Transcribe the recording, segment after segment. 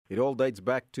It all dates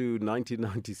back to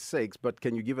 1996, but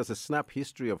can you give us a snap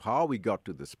history of how we got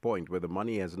to this point where the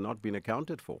money has not been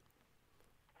accounted for?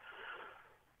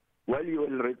 Well, you will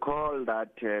recall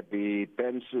that the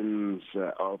pensions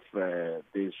of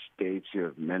these states you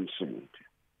have mentioned,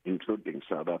 including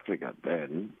South Africa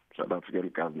then, South African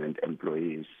government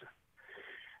employees,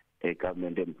 their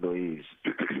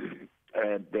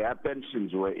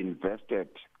pensions were invested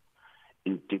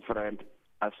in different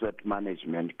asset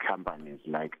management companies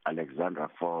like Alexandra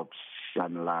Forbes,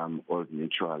 Sanlam, Old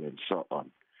Mutual, and so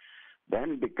on.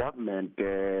 Then the government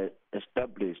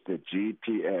established the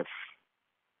GPF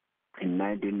in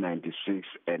 1996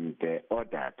 and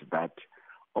ordered that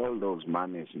all those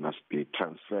monies must be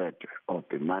transferred or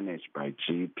be managed by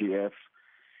GPF,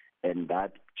 and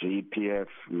that GPF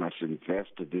must invest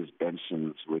these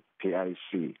pensions with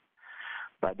PIC.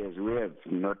 But as we have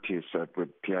noticed that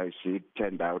with PIC, it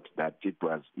turned out that it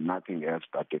was nothing else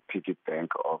but a piggy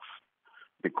bank of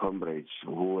the comrades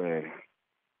who were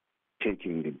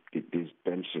taking these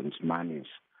pensions monies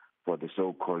for the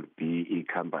so-called BE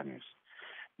companies.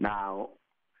 Now,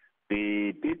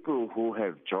 the people who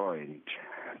have joined,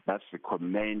 that's the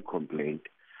main complaint.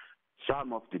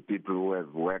 Some of the people who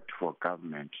have worked for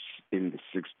governments in the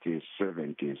 60s,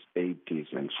 70s,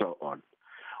 80s, and so on,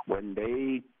 when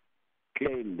they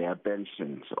claim their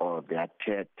pensions or their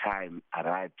time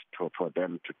arrived for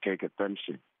them to take a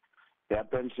pension, their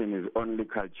pension is only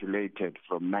calculated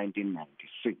from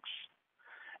 1996.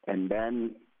 And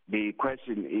then the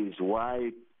question is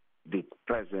why the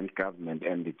present government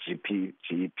and the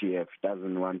GPF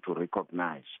doesn't want to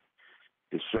recognize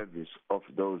the service of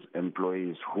those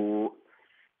employees who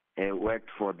worked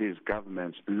for these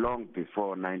governments long before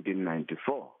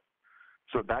 1994.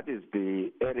 So that is the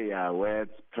area where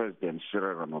President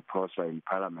Cyril Ramaphosa in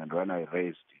Parliament, when I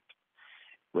raised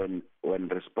it, when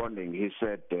responding, he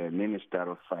said the Minister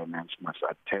of Finance must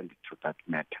attend to that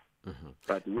matter. Mm-hmm.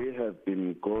 But we have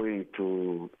been going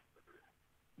to,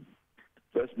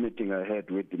 first meeting I had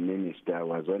with the Minister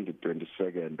was on the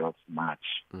 22nd of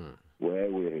March, where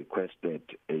we requested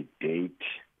a date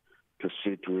to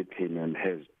sit with him and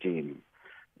his team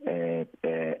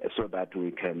so that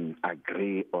we can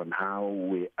agree on how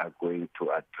we are going to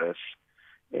address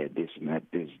these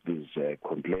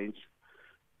complaints.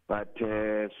 But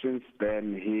since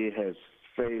then, he has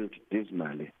failed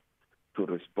dismally to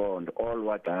respond. All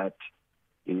what that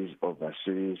is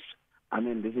overseas. I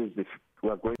mean, this is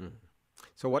we're going.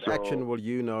 So what action will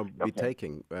you now be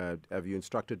taking? Have you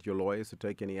instructed your lawyers to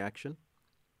take any action?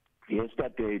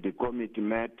 Yesterday, the committee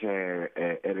met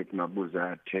Eric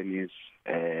Mabuza Tennis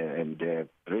and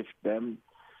briefed them,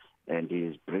 and he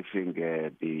is briefing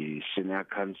the senior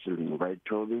counsel in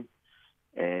Toby,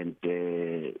 and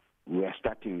we are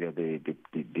starting the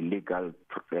legal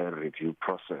review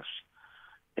process.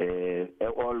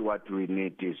 All what we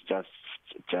need is just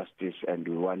justice, and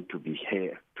we want to be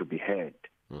heard.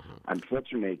 Mm-hmm.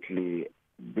 Unfortunately,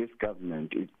 this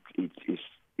government,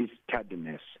 its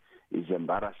tardiness is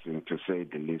embarrassing, to say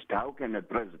the least. How can a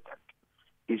president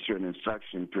issue an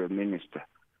instruction to a minister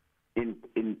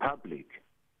in public,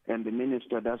 and the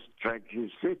minister does drag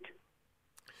his feet?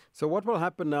 So what will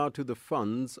happen now to the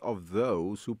funds of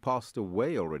those who passed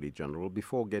away already, General,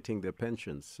 before getting their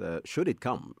pensions, should it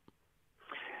come?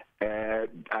 Their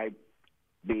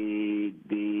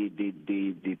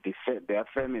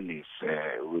families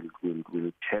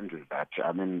will handle that.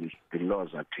 I mean, the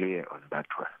laws are clear on that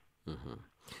one. Mm-hmm.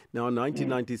 Now, in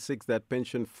 1996, that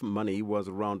pension money was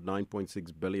around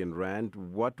 9.6 billion rand.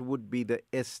 What would be the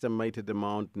estimated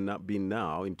amount be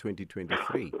now in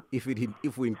 2023, if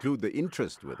we include the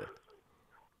interest with it?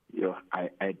 Yeah,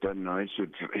 I don't know. It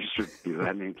should be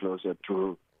running closer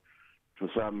to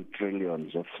some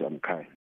trillions of some kind.